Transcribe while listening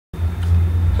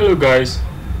Hello guys,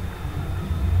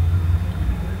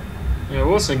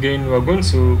 once again we are going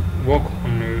to work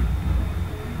on a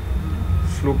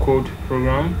flowcode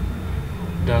program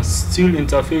that still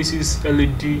interfaces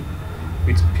LED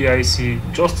with PIC.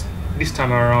 Just this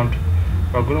time around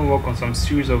we are going to work on some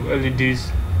series of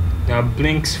LEDs that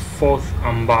blinks forth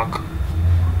and back.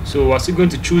 So we're still going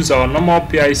to choose our normal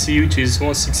PIC, which is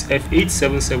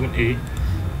 16F877A.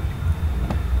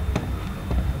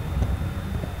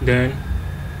 Then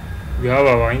we have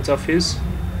our interface.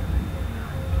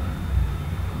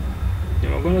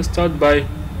 Then we're going to start by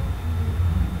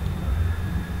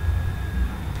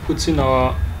putting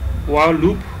our while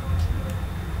loop,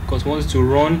 because we want it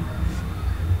to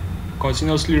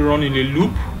continuously run in a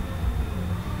loop.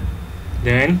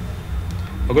 Then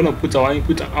we're going to put our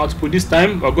input and output. This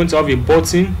time we're going to have a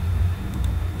button.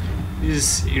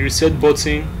 This is a reset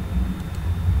button.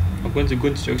 I'm going to go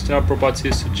into the external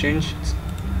properties to change it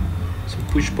to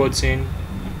push button.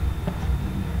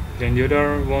 Then the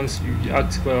other ones, you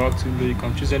active or actively, you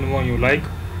can choose any one you like,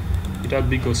 either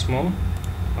big or small.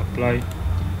 Apply.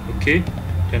 Okay.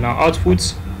 Then our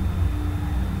output,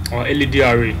 our LED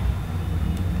array.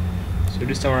 So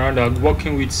this time around I'm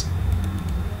working with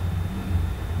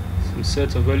some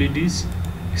set of LEDs,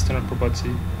 external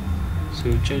property.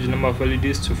 So change the number of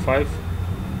LEDs to 5.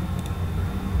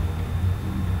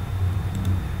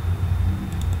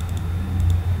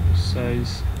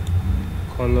 Size,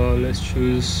 color, let's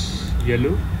choose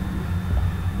yellow.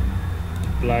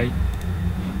 Apply.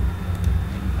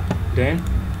 Then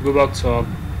go back to our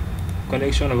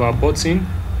connection of our button.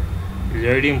 It's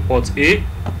already in port A,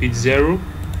 bit 0.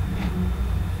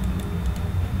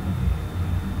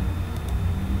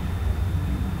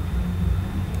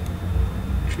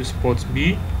 Choose port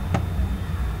B.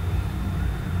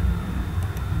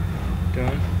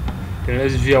 Done. Then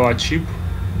let's view our chip.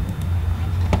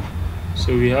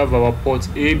 So we have our port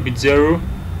A, bit 0,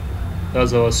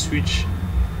 that's our switch.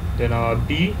 Then our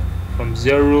B from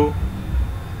 0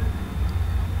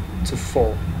 to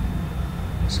 4.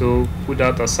 So put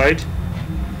that aside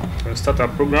and start our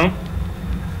program.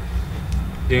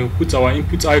 Then put our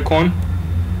input icon,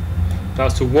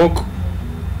 that's to work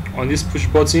on this push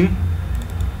button.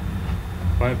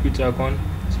 Our input icon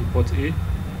to port A.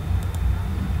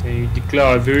 Then you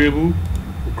declare a variable,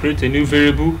 we'll create a new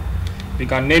variable. We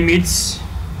can name it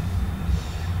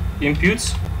input,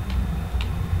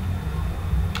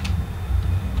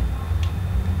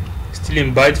 still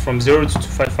in byte from 0 to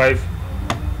 255.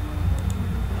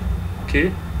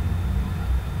 Okay,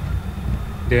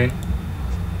 then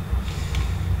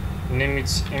name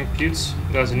it input,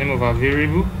 that's the name of our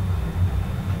variable.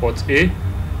 Port A,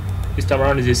 this time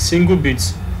around is a single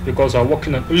bit because we're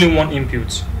working on only one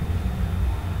input. So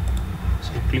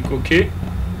click OK.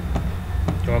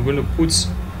 We're going to put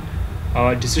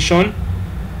our decision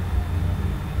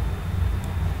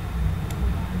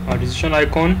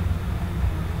icon.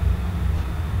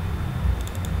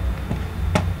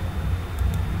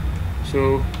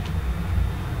 So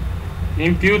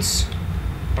inputs,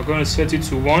 we're going to set it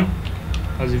to 1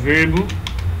 as a variable.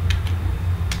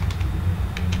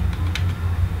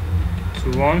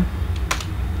 To 1.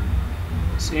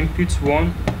 It's input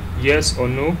 1, yes or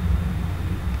no.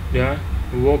 Yeah,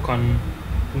 we work on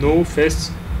no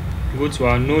first. Go to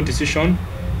our no decision.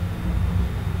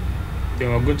 Then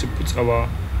we're going to put our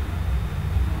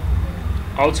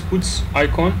output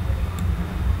icon.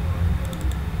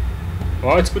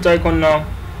 Our output icon now,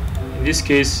 in this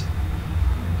case,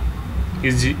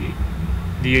 is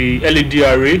the LED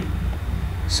array.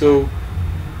 So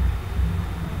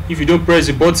if you don't press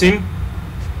the button,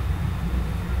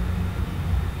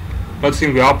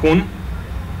 nothing will happen.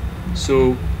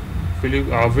 So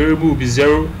our variable will be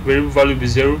 0, variable value will be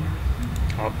 0.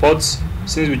 Our ports,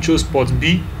 since we chose port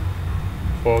B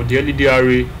for the LED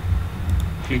array,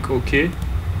 click OK.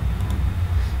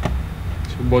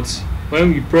 So, but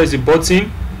when we press the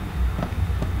button,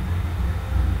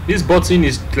 this button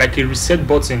is like a reset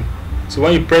button. So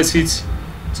when you press it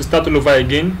to start all over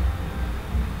again,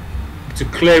 to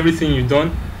clear everything you've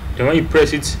done, then when you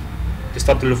press it to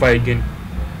start all over again.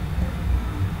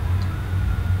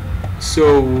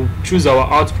 So we'll choose our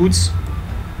outputs.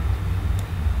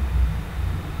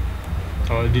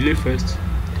 I'll delay first,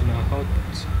 then our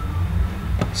outputs.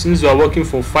 Since we are working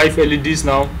for 5 LEDs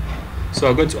now, so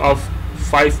we're going to have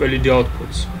 5 LED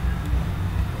outputs.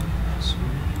 So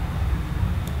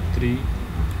 3,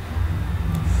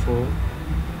 4,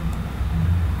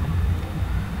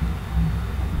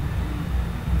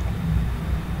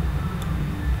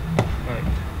 5.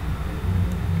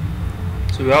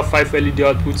 So we have 5 LED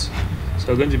outputs. So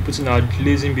we're going to put in our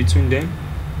delays in between them.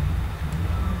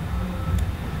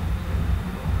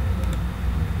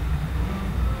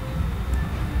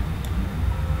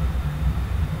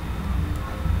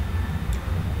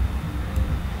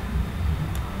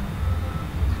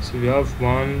 So we have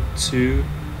 1 2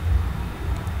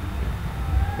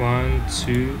 1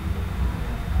 2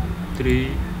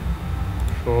 3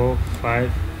 4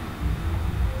 5.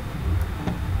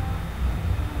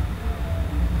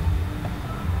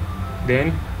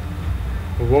 Then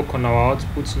we'll work on our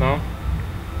outputs now.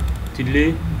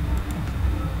 Delay,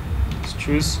 let's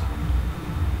choose,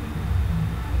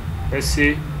 let's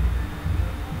say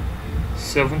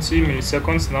 70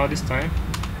 milliseconds now this time.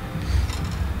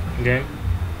 Then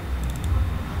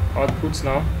outputs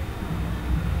now.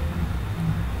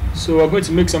 So we're going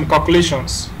to make some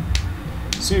calculations.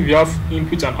 Since we have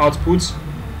input and output,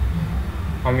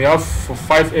 and we have for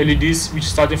 5 LEDs which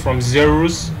starting from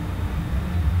zeros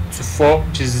to 4,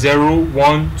 which is 0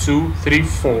 1 2 3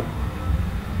 4.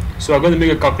 So we're going to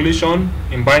make a calculation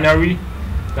in binary.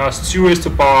 That's 2 raised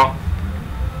to power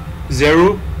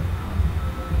 0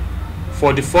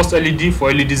 for the first LED,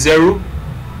 for LED 0,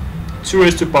 2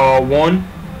 raised to power 1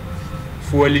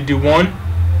 for LED 1,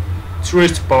 2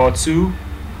 raised to power 2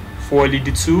 for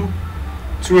LED 2,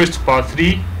 2 raised to power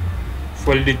 3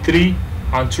 for LED 3,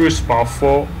 and 2 raised to power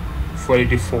 4 for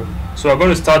LED 4. So we're going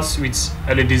to start with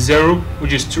LED 0,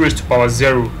 which is 2 raised to power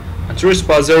 0, and 2 raised to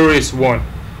power 0 is 1.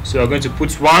 So we're going to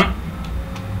put 1,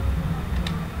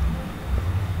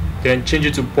 then change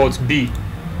it to port B.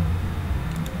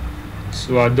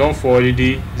 So we're done for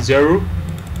LED 0.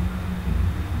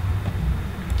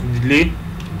 Delay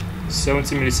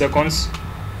 70 milliseconds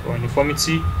for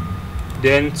uniformity.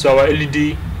 Then to our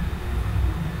LED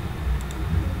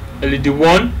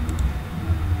 1,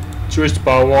 2 raised to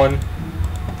power 1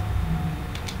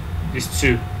 is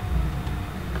 2.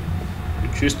 We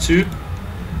choose 2.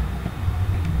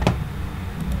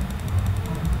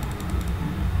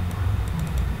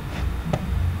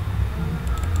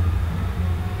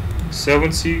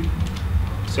 $70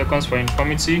 seconds for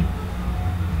uniformity.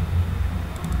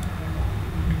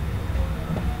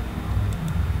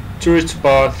 Two raised to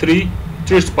power 3,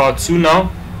 2 raised to power 2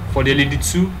 now for the LED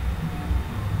 2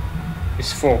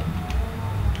 is 4.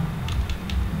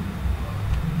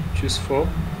 Choose 4.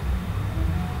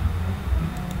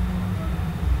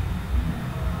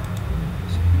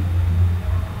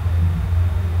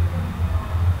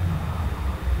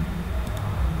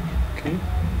 Okay.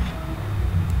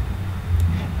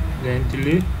 Then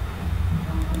delay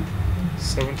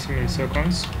 70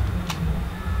 milliseconds.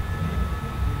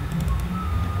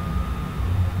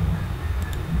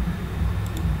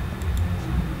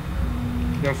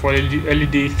 Then for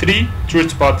LED 3, 2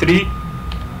 raised to power 3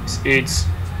 is 8.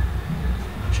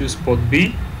 Choose port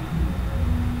B.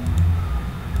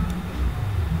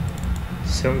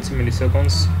 70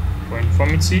 milliseconds for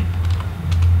uniformity.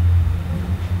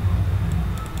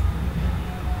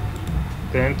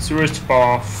 Then 2 raised to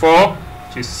power 4,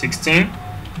 which is 16.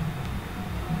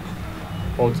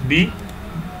 Port B.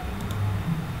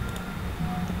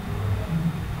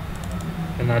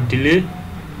 And our delay,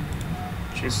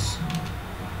 which is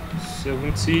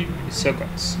 70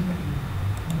 milliseconds.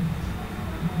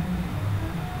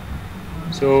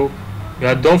 So we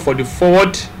are done for the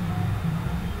forward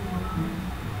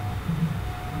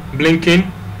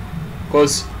blinking,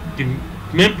 because the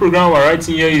main program we're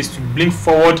writing here is to blink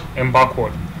forward and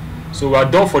backward. So we are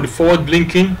done for the forward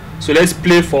blinking. So let's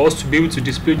play for us to be able to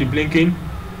display the blinking.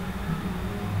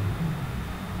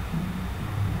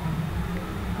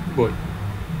 Good.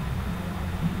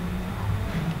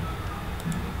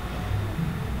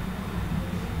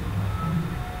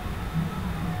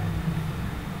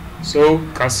 So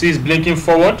you can see it's blinking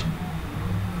forward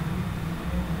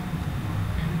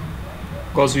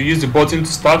because we use the button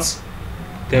to start,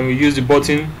 then we use the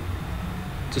button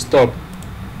to stop.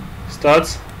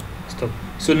 Start, stop.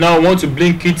 So now I want to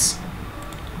blink it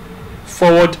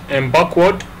forward and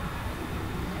backward.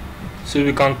 So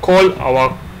we can call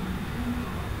our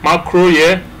macro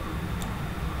here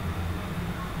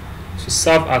to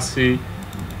serve as a,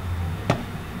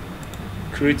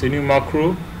 create a new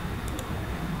macro.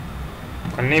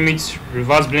 And name it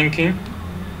reverse blinking.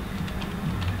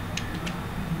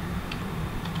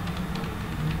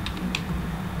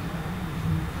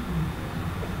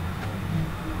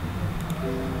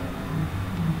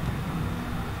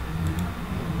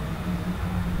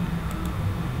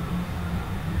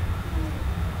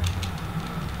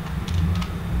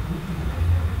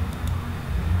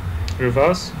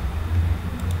 Reverse.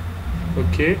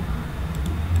 Okay.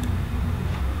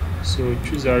 So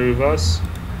choose a reverse.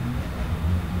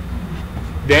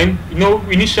 Then,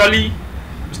 initially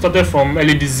we started from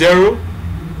LED 0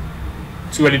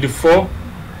 to LED 4,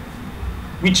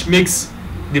 which makes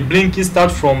the blinking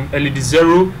start from LED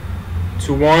 0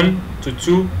 to 1 to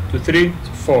 2 to 3 to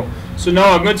 4. So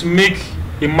now I'm going to make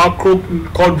a macro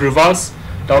called reverse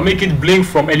that will make it blink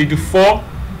from LED 4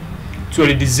 to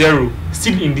LED 0,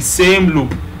 still in the same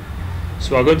loop.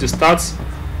 So we're going to start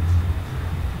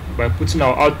by putting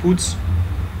our outputs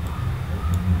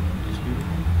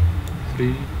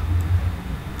 2, 3,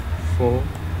 4,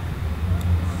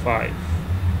 5,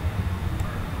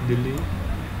 delay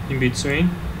in between,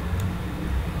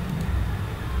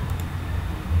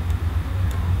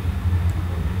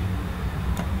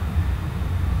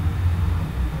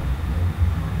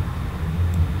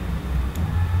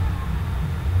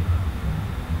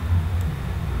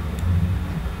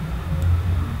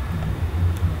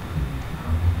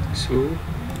 so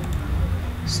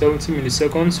 70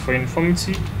 milliseconds for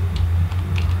uniformity.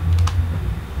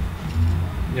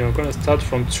 Then we're going to start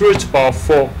from 2 raised to the power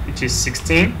 4, which is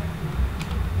 16,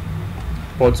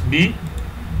 port B.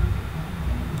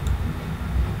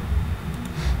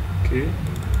 Okay.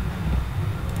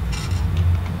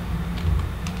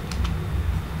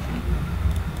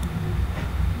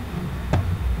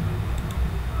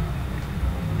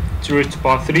 Two raised to the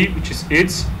power 3, which is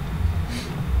 8,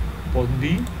 port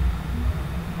B.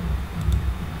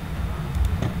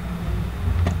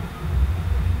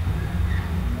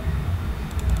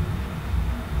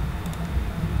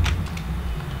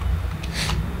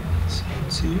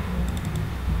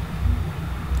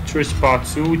 Trace part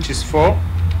 2, which is 4,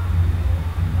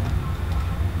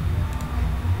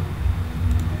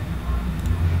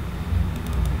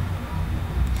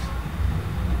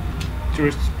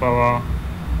 trace power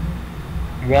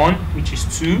 1, which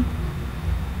is 2.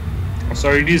 Oh,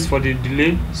 sorry, this is for the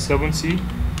delay 70.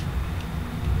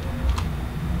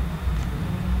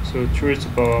 So trace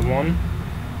power 1,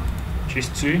 which is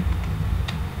 2,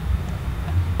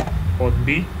 port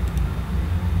B.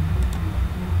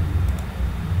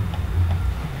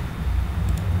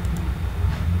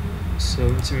 So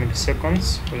 70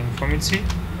 milliseconds for uniformity.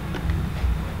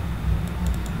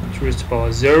 2 raised to the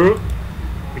power 0,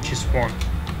 which is 1.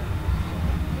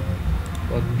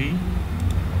 Port B.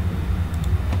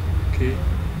 Okay,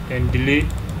 and delay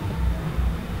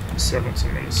 70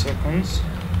 milliseconds.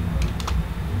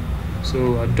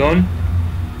 So we're done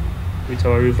with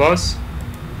our reverse.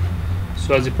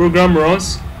 So as the program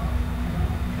runs,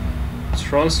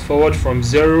 it runs forward from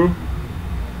 0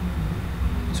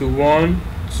 to 1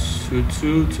 to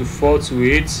 2 to 4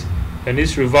 to 8, and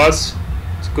this reverse,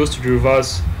 it goes to the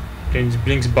reverse, then it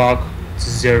blinks back to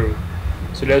 0.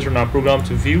 So let's run our program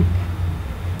to view.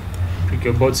 Click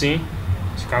your button.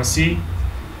 As you can see,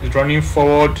 it's running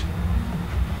forward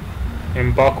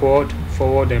and backward,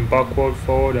 forward and backward,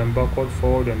 forward and backward,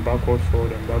 forward and backward,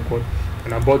 forward and backward.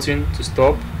 And a button to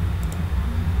stop.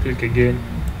 Click again.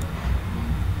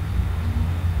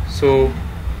 So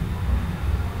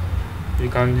you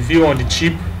can view on the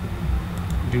chip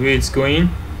the way it's going,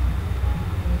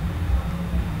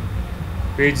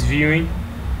 where it's viewing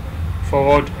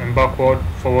forward and backward,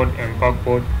 forward and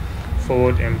backward,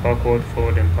 forward and backward,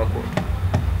 forward and backward.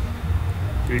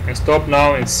 So you can stop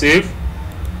now and save.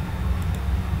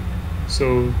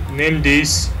 So name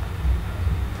this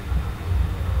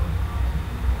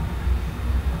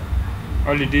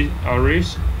LED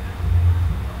arrays,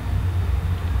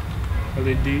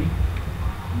 LED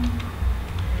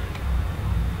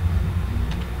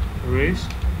arrays.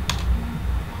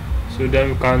 So then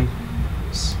we can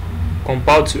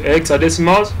compile to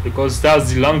hexadecimals, because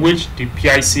that's the language the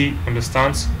PIC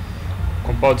understands.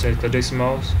 Compile to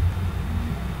hexadecimals.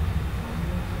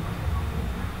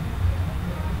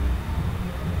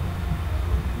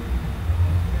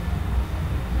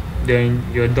 Then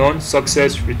you're done.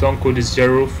 Success. Return code is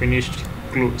 0. Finished.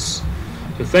 Close.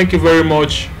 So thank you very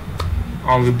much.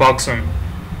 I'll be back soon.